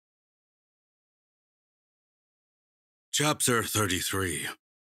Chapter 33.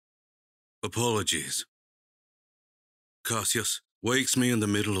 Apologies. Cassius wakes me in the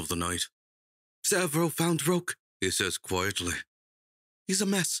middle of the night. "Severo found Roke," he says quietly. "He's a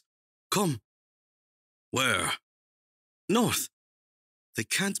mess. Come." "Where?" "North. They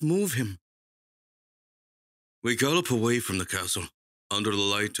can't move him." We gallop away from the castle, under the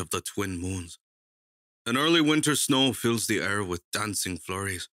light of the twin moons. An early winter snow fills the air with dancing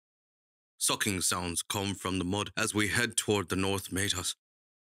flurries. Sucking sounds come from the mud as we head toward the North Matas.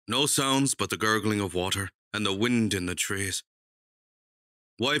 No sounds but the gurgling of water and the wind in the trees.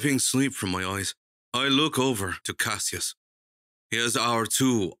 Wiping sleep from my eyes, I look over to Cassius. He has our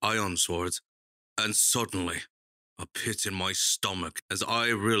two ion swords, and suddenly, a pit in my stomach as I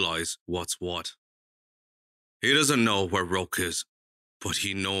realize what's what. He doesn't know where Roke is, but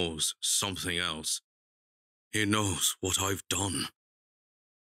he knows something else. He knows what I've done.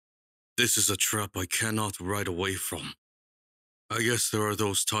 This is a trap I cannot ride away from. I guess there are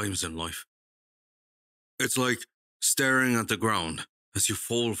those times in life. It's like staring at the ground as you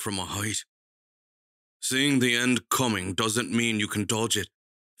fall from a height. Seeing the end coming doesn't mean you can dodge it,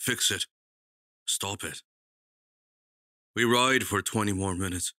 fix it, stop it. We ride for 20 more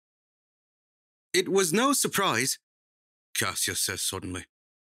minutes. "It was no surprise," Cassius says suddenly.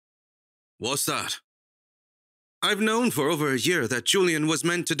 "What's that?" "I've known for over a year that Julian was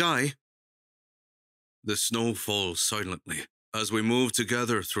meant to die." The snow falls silently as we move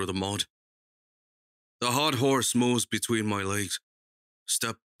together through the mud. The hot horse moves between my legs,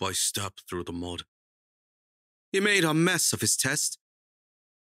 step by step through the mud. "He made a mess of his test.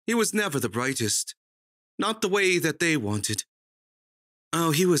 He was never the brightest, not the way that they wanted.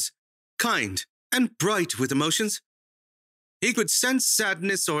 Oh, he was kind and bright with emotions. He could sense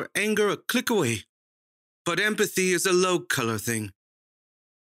sadness or anger a click away, but empathy is a low-color thing."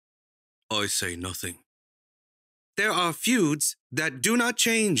 I say nothing. "There are feuds that do not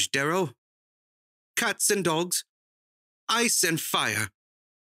change, Darrow. Cats and dogs, ice and fire,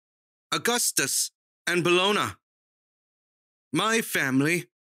 Augustus and Bologna, my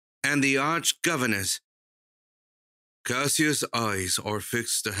family and the arch-governors." Cassius' eyes are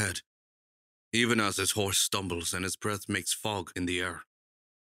fixed ahead, even as his horse stumbles and his breath makes fog in the air.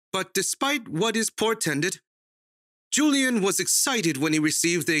 "But despite what is portended, Julian was excited when he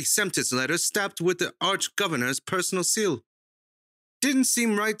received the acceptance letter stamped with the arch-governor's personal seal. Didn't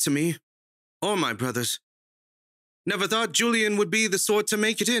seem right to me, or my brothers. Never thought Julian would be the sort to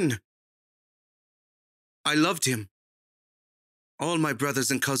make it in. I loved him. All my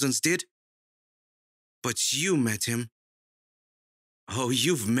brothers and cousins did. But you met him. Oh,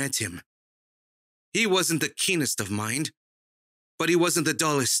 you've met him. He wasn't the keenest of mind, but he wasn't the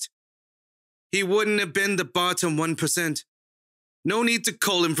dullest. He wouldn't have been the bottom 1%. No need to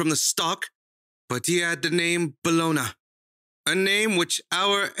call him from the stock, but he had the name Bologna, a name which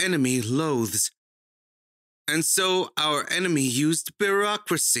our enemy loathes. And so our enemy used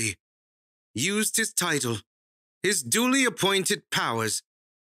bureaucracy, used his title, his duly appointed powers,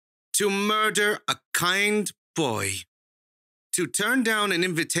 to murder a kind boy. To turn down an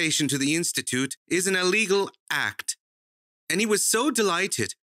invitation to the Institute is an illegal act, and he was so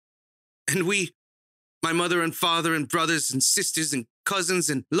delighted. And we, my mother and father and brothers and sisters and cousins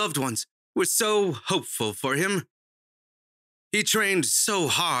and loved ones, were so hopeful for him. He trained so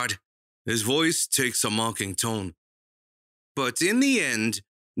hard." His voice takes a mocking tone. "But in the end,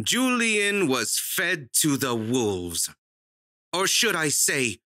 Julian was fed to the wolves. Or should I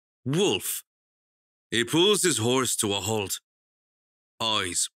say, wolf." He pulls his horse to a halt,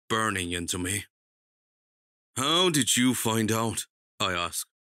 eyes burning into me. "How did you find out?" I ask,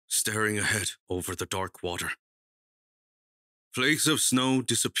 staring ahead over the dark water. Flakes of snow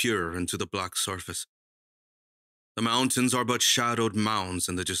disappear into the black surface. The mountains are but shadowed mounds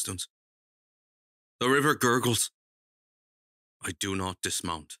in the distance. The river gurgles. I do not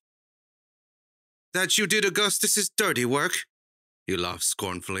dismount. "That you did Augustus's dirty work?" He laughs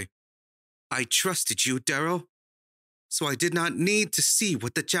scornfully. "I trusted you, Darrow, so I did not need to see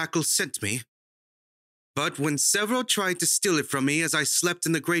what the jackal sent me. But when Severo tried to steal it from me as I slept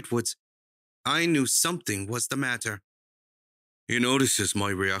in the Great Woods, I knew something was the matter." He notices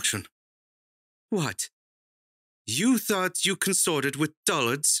my reaction. "What? You thought you consorted with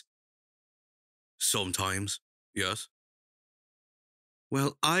dullards?" "Sometimes, yes."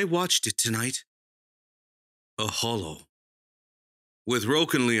 "Well, I watched it tonight." A hollow. With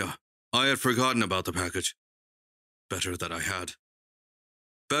Roke and Leah, I had forgotten about the package. Better that I had.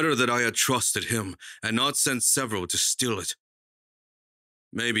 Better that I had trusted him and not sent Severo to steal it.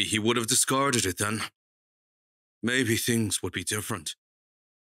 Maybe he would have discarded it then. Maybe things would be different.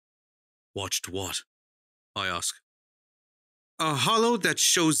 "Watched what?" I ask. A hollow that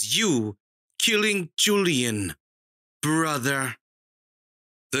shows you killing Julian, brother.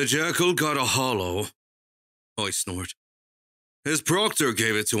 The jackal got a hollow, I snored. His proctor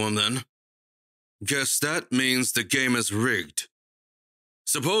gave it to him then. Guess that means the game is rigged.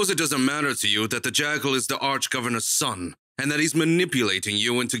 Suppose it doesn't matter to you that the jackal is the arch-governor's son, and that he's manipulating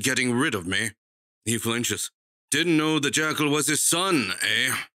you into getting rid of me. He flinches. Didn't know the jackal was his son,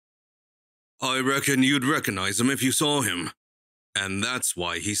 eh? I reckon you'd recognize him if you saw him. And that's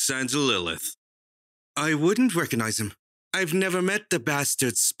why he sent Lilith. I wouldn't recognize him. I've never met the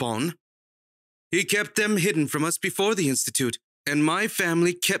bastard spawn. He kept them hidden from us before the Institute, and my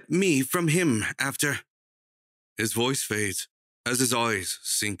family kept me from him after. His voice fades as his eyes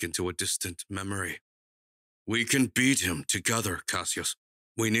sink into a distant memory. We can beat him together, Cassius.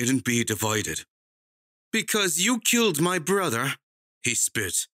 We needn't be divided. Because you killed my brother, he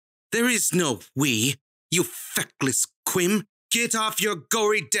spit. There is no we, you feckless quim. Get off your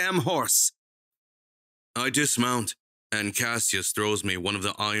gory damn horse. I dismount, and Cassius throws me one of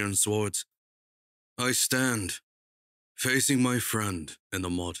the iron swords. I stand, facing my friend in the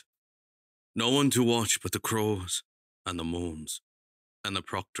mud. No one to watch but the crows, and the moons, and the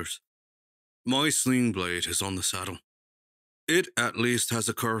proctors. My sling blade is on the saddle. It at least has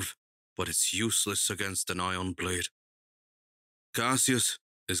a curve, but it's useless against an iron blade. Cassius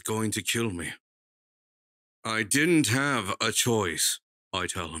is going to kill me. I didn't have a choice, I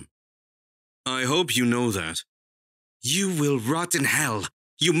tell him. I hope you know that. You will rot in hell,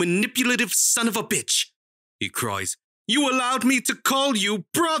 you manipulative son of a bitch, he cries. You allowed me to call you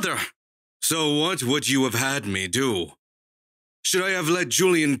brother. So what would you have had me do? Should I have let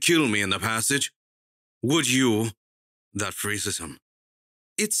Julian kill me in the passage? Would you? That freezes him.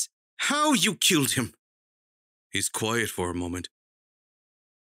 It's how you killed him. He's quiet for a moment.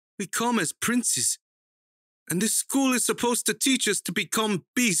 We come as princes, and this school is supposed to teach us to become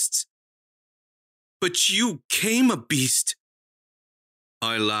beasts. But you came a beast.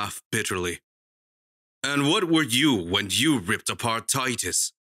 I laugh bitterly. And what were you when you ripped apart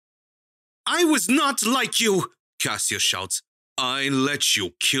Titus? I was not like you, Cassius shouts. I let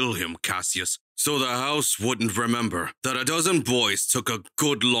you kill him, Cassius, so the house wouldn't remember that a dozen boys took a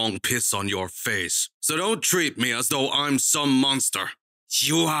good long piss on your face. So don't treat me as though I'm some monster.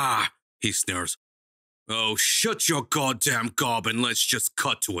 You are, he sneers. Oh, shut your goddamn gob and let's just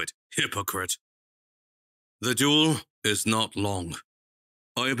cut to it, hypocrite. The duel is not long.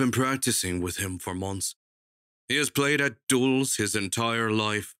 I have been practicing with him for months. He has played at duels his entire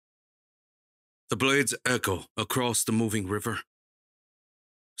life. The blades echo across the moving river.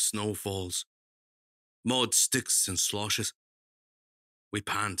 Snow falls. Mud sticks and sloshes. We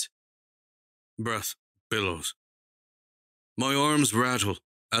pant. Breath billows. My arms rattle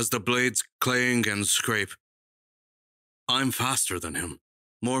as the blades clang and scrape. I'm faster than him,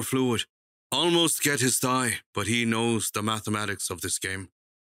 more fluid. Almost get his thigh, but he knows the mathematics of this game.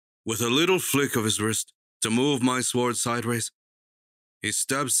 With a little flick of his wrist to move my sword sideways, he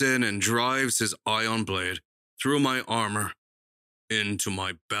steps in and drives his iron blade through my armor into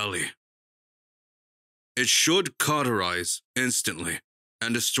my belly. It should cauterize instantly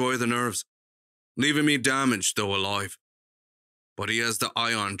and destroy the nerves, leaving me damaged though alive. But he has the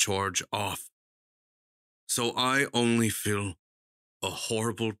ion charge off, so I only feel a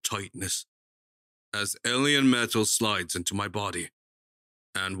horrible tightness as alien metal slides into my body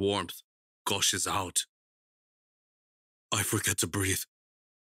and warmth gushes out. I forget to breathe.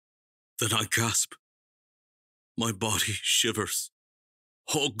 Then I gasp. My body shivers,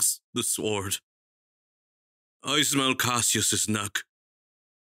 hugs the sword. I smell Cassius's neck.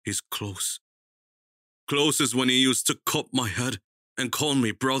 He's close. Close as when he used to cup my head and call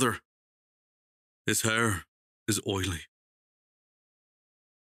me brother. His hair is oily.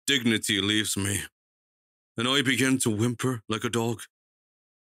 Dignity leaves me, and I begin to whimper like a dog.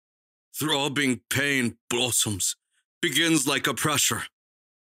 Throbbing pain blossoms, begins like a pressure.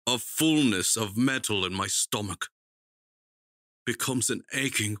 A fullness of metal in my stomach becomes an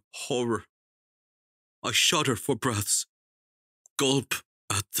aching horror. I shudder for breaths, gulp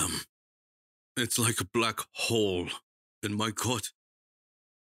at them. It's like a black hole in my gut.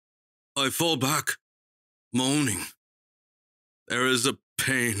 I fall back, moaning. There is a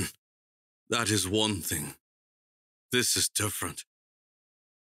pain. That is one thing. This is different.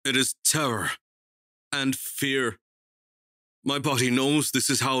 It is terror and fear. My body knows this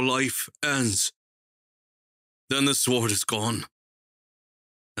is how life ends. Then the sword is gone,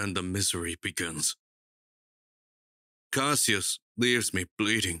 and the misery begins. Cassius leaves me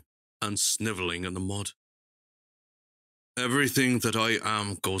bleeding and sniveling in the mud. Everything that I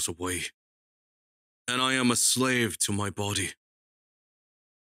am goes away, and I am a slave to my body.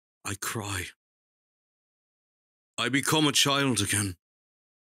 I cry. I become a child again.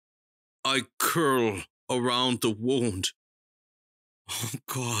 I curl around the wound. Oh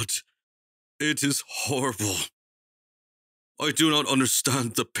God, it is horrible. I do not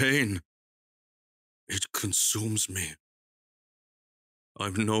understand the pain. It consumes me.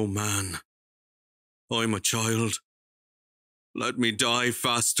 I'm no man. I'm a child. Let me die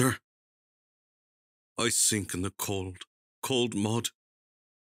faster. I sink in the cold, cold mud.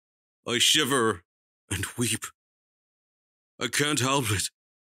 I shiver and weep. I can't help it.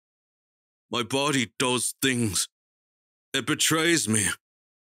 My body does things. It betrays me.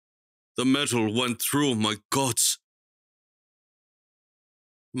 The metal went through my guts.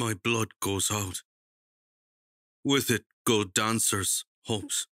 My blood goes out. With it go dancers'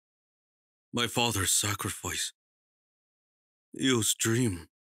 hopes. My father's sacrifice. Eo's dream.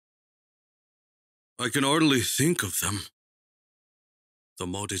 I can hardly think of them. The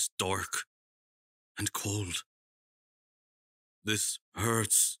mud is dark and cold. This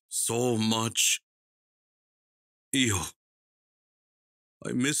hurts so much. Eo.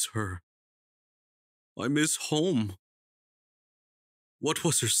 I miss her. I miss home. What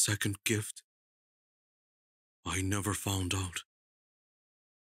was her second gift? I never found out.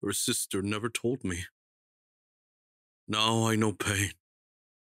 Her sister never told me. Now I know pain.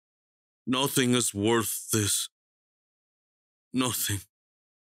 Nothing is worth this. Nothing.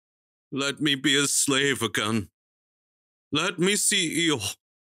 Let me be a slave again. Let me see Eo.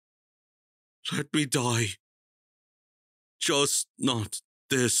 Let me die. Just not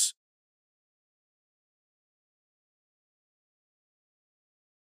this.